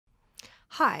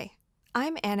Hi,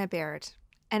 I'm Anna Baird,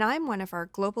 and I'm one of our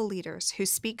global leaders who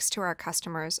speaks to our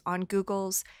customers on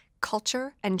Google's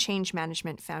Culture and Change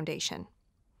Management Foundation.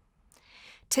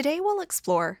 Today we'll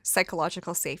explore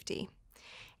psychological safety.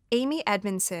 Amy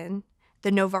Edmondson,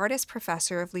 the Novartis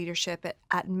Professor of Leadership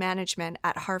at Management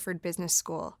at Harvard Business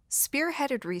School,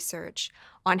 spearheaded research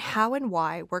on how and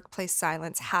why workplace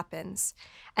silence happens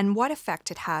and what effect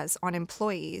it has on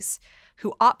employees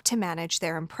who opt to manage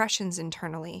their impressions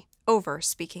internally over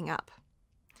speaking up.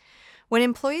 When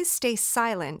employees stay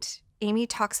silent, Amy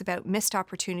talks about missed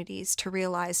opportunities to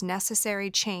realize necessary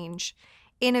change,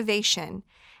 innovation,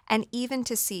 and even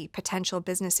to see potential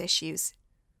business issues.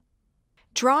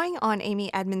 Drawing on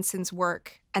Amy Edmondson's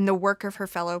work and the work of her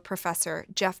fellow professor,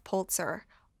 Jeff Polzer,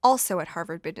 also at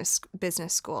Harvard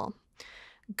Business School,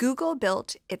 Google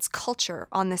built its culture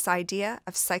on this idea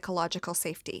of psychological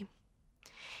safety.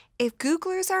 If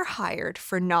Googlers are hired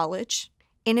for knowledge,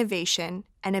 innovation,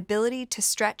 and ability to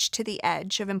stretch to the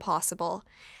edge of impossible,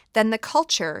 then the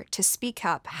culture to speak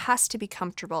up has to be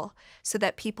comfortable so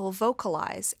that people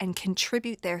vocalize and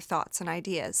contribute their thoughts and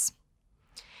ideas.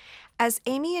 As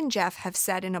Amy and Jeff have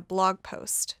said in a blog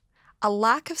post, a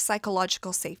lack of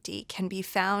psychological safety can be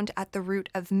found at the root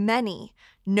of many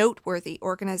noteworthy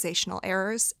organizational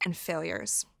errors and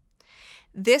failures.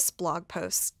 This blog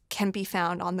post can be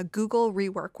found on the Google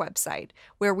Rework website,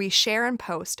 where we share and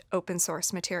post open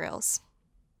source materials.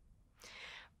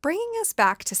 Bringing us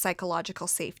back to psychological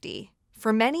safety,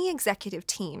 for many executive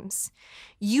teams,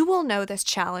 you will know this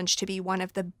challenge to be one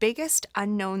of the biggest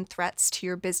unknown threats to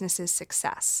your business's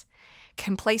success: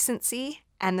 complacency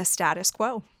and the status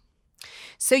quo.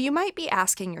 So you might be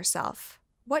asking yourself,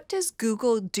 what does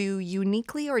Google do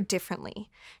uniquely or differently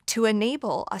to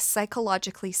enable a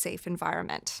psychologically safe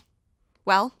environment?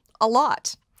 Well, a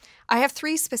lot. I have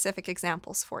 3 specific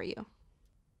examples for you.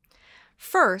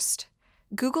 First,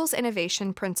 Google's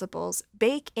innovation principles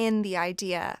bake in the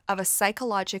idea of a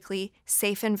psychologically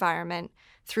safe environment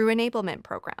through enablement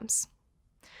programs.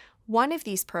 One of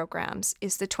these programs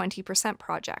is the 20%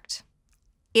 Project.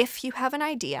 If you have an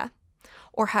idea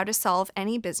or how to solve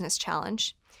any business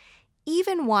challenge,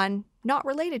 even one not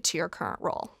related to your current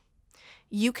role,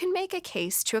 you can make a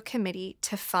case to a committee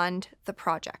to fund the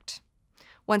project.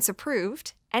 Once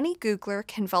approved, any Googler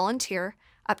can volunteer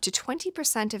up to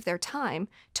 20% of their time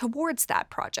towards that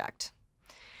project.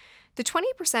 The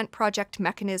 20% project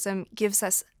mechanism gives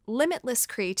us limitless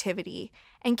creativity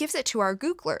and gives it to our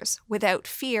Googlers without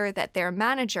fear that their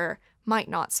manager might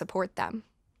not support them.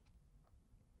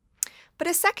 But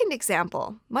a second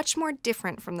example, much more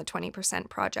different from the 20%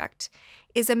 project,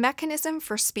 is a mechanism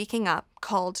for speaking up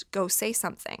called Go Say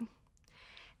Something.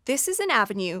 This is an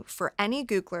avenue for any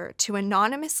Googler to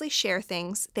anonymously share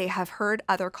things they have heard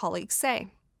other colleagues say.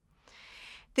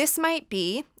 This might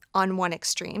be, on one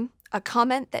extreme, a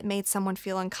comment that made someone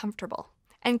feel uncomfortable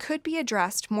and could be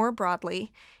addressed more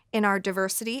broadly in our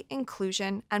diversity,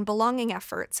 inclusion, and belonging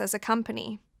efforts as a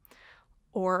company.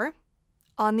 Or,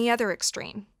 on the other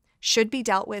extreme, should be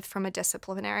dealt with from a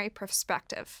disciplinary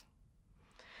perspective.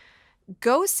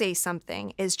 Go Say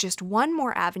Something is just one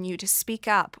more avenue to speak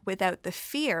up without the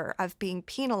fear of being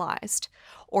penalized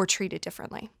or treated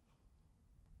differently.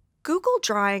 Google,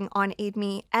 drawing on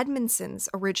Amy Edmondson's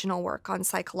original work on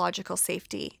psychological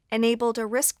safety, enabled a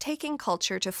risk-taking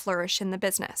culture to flourish in the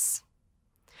business.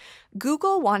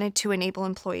 Google wanted to enable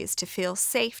employees to feel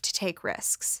safe to take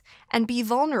risks and be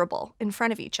vulnerable in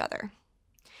front of each other.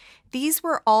 These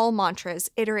were all mantras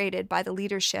iterated by the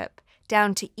leadership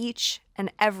down to each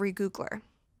and every Googler.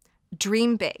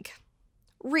 Dream big,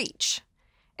 reach,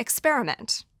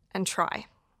 experiment, and try.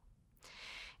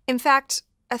 In fact,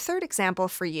 a third example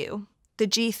for you, the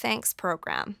G Thanks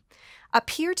program, a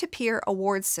peer-to-peer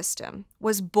awards system,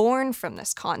 was born from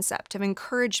this concept of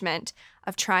encouragement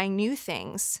of trying new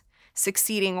things.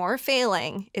 Succeeding or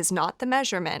failing is not the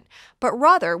measurement, but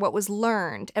rather what was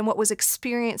learned and what was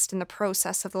experienced in the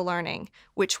process of the learning,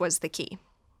 which was the key.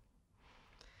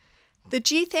 The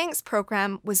G Thanks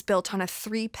program was built on a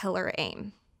 3-pillar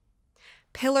aim.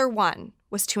 Pillar 1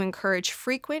 was to encourage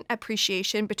frequent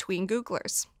appreciation between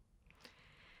Googlers.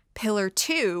 Pillar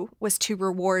 2 was to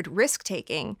reward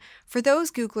risk-taking for those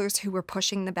Googlers who were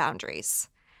pushing the boundaries.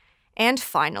 And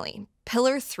finally,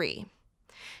 Pillar 3,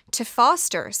 to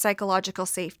foster psychological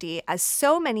safety, as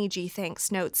so many G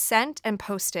Thanks notes sent and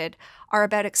posted are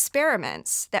about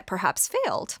experiments that perhaps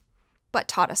failed, but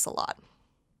taught us a lot.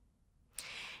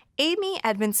 Amy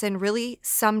Edmondson really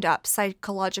summed up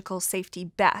psychological safety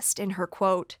best in her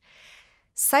quote,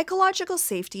 "Psychological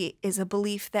safety is a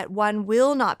belief that one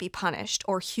will not be punished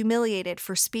or humiliated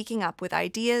for speaking up with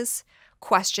ideas,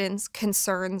 questions,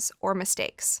 concerns, or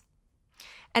mistakes.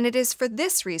 And it is for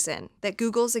this reason that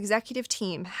Google's executive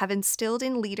team have instilled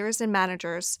in leaders and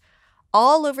managers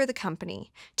all over the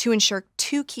company to ensure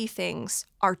two key things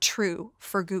are true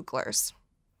for Googlers.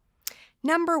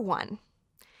 Number one,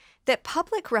 that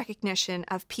public recognition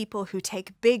of people who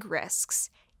take big risks,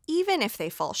 even if they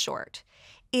fall short,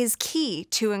 is key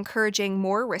to encouraging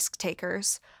more risk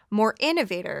takers, more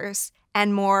innovators,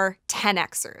 and more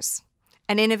 10Xers,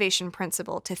 an innovation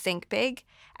principle to think big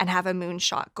and have a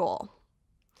moonshot goal.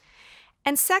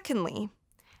 And secondly,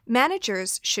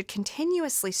 managers should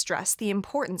continuously stress the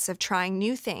importance of trying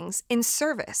new things in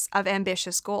service of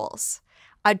ambitious goals,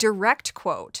 a direct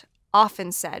quote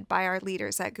often said by our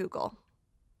leaders at Google.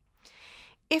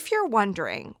 If you're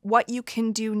wondering what you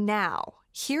can do now,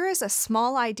 here is a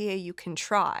small idea you can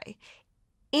try.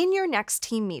 In your next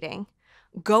team meeting,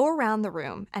 go around the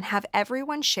room and have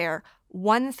everyone share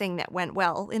one thing that went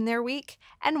well in their week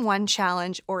and one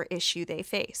challenge or issue they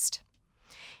faced.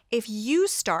 If you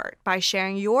start by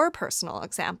sharing your personal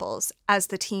examples as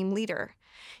the team leader,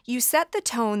 you set the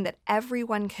tone that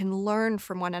everyone can learn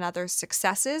from one another's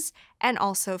successes and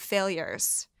also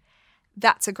failures.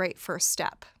 That's a great first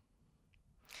step.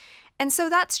 And so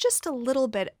that's just a little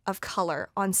bit of color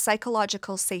on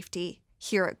psychological safety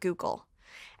here at Google.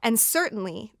 And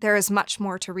certainly there is much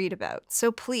more to read about.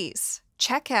 So please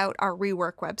check out our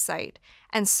rework website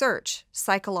and search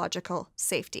psychological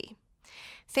safety.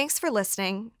 Thanks for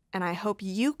listening, and I hope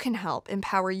you can help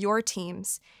empower your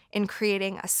teams in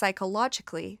creating a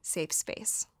psychologically safe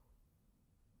space.